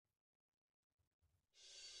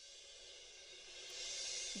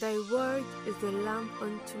Thy word is a lamp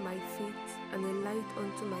unto my feet and a light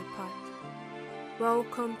unto my path.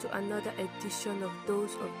 Welcome to another edition of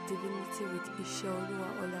Dose of Divinity with Isheoluwa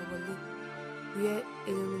Olawale, where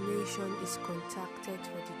illumination is contacted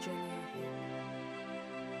for the journey ahead.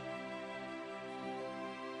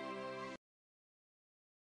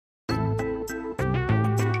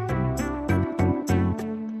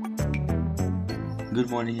 Good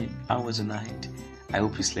morning, how was the night? I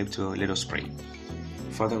hope you slept well. Let us pray.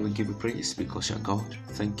 Father, we give you praise because you are God.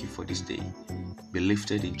 Thank you for this day. Be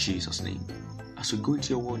lifted in Jesus' name. As we go into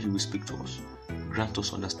your word, you will speak to us. Grant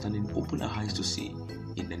us understanding, open our eyes to see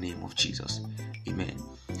in the name of Jesus. Amen.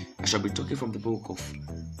 I shall be talking from the book of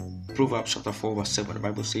Proverbs chapter 4 verse 7. The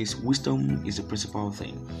Bible says, wisdom is the principal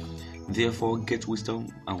thing. Therefore get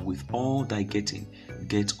wisdom, and with all thy getting,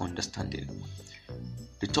 get understanding.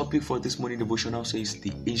 The topic for this morning devotional says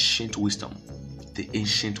the ancient wisdom. The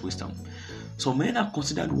ancient wisdom. Some men are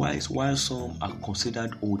considered wise while some are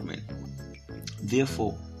considered old men.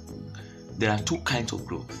 Therefore, there are two kinds of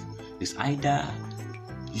growth. It's either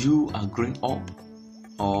you are growing up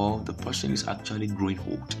or the person is actually growing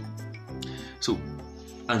old. So,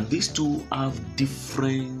 and these two have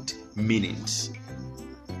different meanings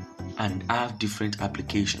and have different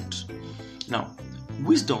applications. Now,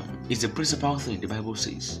 wisdom is the principal thing, the Bible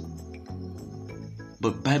says.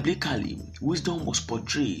 But biblically, wisdom was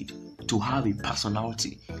portrayed to have a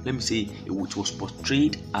personality. Let me say, it was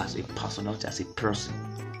portrayed as a personality, as a person.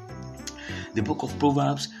 The book of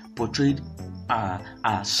Proverbs portrayed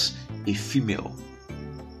as a female.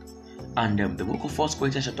 And the book of 1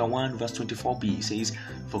 Corinthians chapter 1 verse 24b says,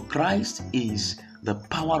 for Christ is the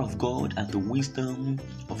power of God and the wisdom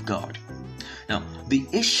of God. Now, the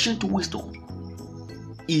ancient wisdom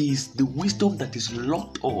is the wisdom that is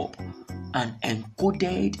locked up and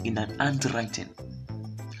encoded in an handwriting.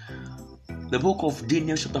 The book of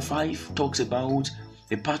Daniel chapter 5 talks about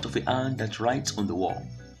a part of a hand that writes on the wall,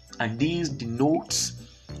 and this denotes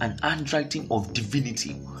an handwriting of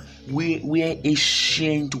divinity where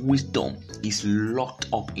ancient wisdom is locked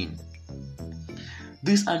up in.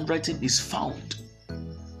 This handwriting is found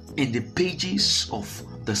in the pages of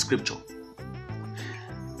the scripture.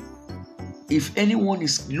 If anyone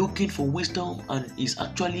is looking for wisdom and is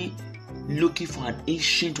actually looking for an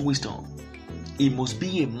ancient wisdom, he must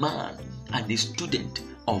be a man and a student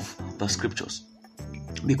of the scriptures,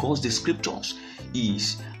 because the scriptures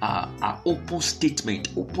is an open statement,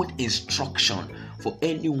 open instruction for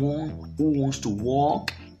anyone who wants to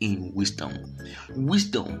walk in wisdom.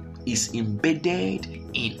 Wisdom is embedded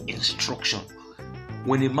in instruction.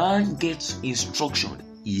 When a man gets instruction,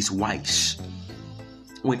 he is wise.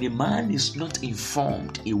 When a man is not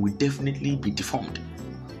informed, he will definitely be deformed.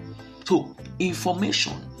 So,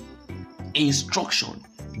 information, instruction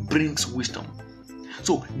brings wisdom.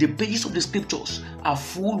 So, the pages of the scriptures are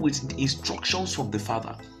full with the instructions from the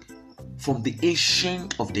Father, from the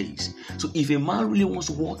ancient of days. So, if a man really wants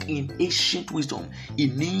to walk in ancient wisdom, he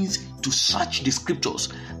needs to search the scriptures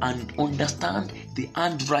and understand the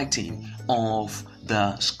handwriting of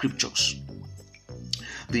the scriptures.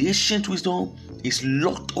 The ancient wisdom is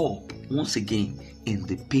locked up once again in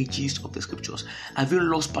the pages of the scriptures. Have you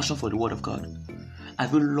lost passion for the word of God?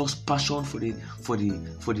 Have you lost passion for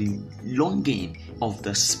the longing of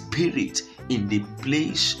the spirit in the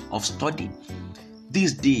place of study?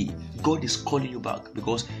 This day, God is calling you back,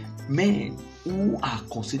 because men who are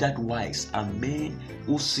considered wise are men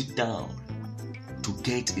who sit down to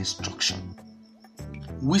get instruction.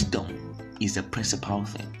 Wisdom is the principal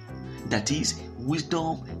thing. That is,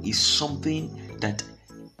 wisdom is something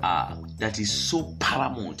that is so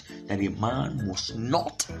paramount that a man must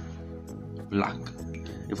not lack.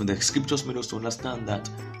 Even the scriptures made us to understand that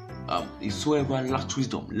whosoever lacks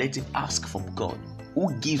wisdom, let him ask from God,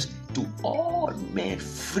 who gives to all men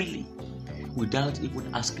freely without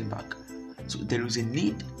even asking back. So there is a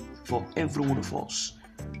need for every one of us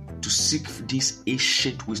to seek this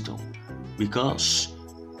ancient wisdom, because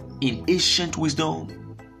in ancient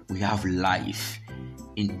wisdom we have life.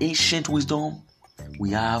 In ancient wisdom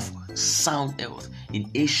we have sound health. In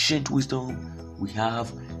ancient wisdom we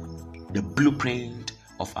have the blueprint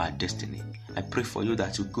of our destiny. I pray for you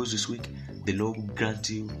that you go this week, the Lord will grant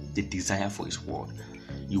you the desire for His word.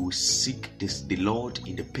 You will seek the Lord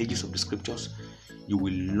in the pages of the scriptures. You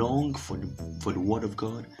will long for the word of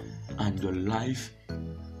God, and your life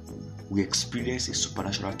will experience a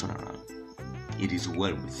supernatural turnaround. It is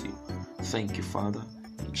well with you. Thank you, Father.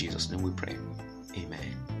 In Jesus' name we pray.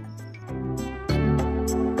 Amen.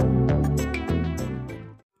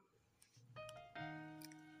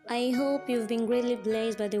 I I hope you've been greatly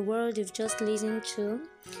blessed by the word you've just listened to.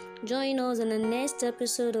 Join us on the next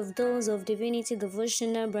episode of Dose of Divinity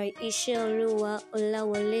Devotional by Isheoluwa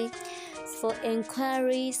Olawole. For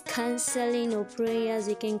inquiries, counseling, or prayers,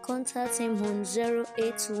 you can contact him on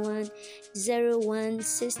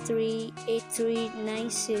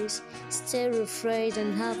 081-0163-8396. Stay refreshed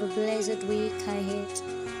and have a blessed week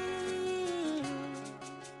ahead.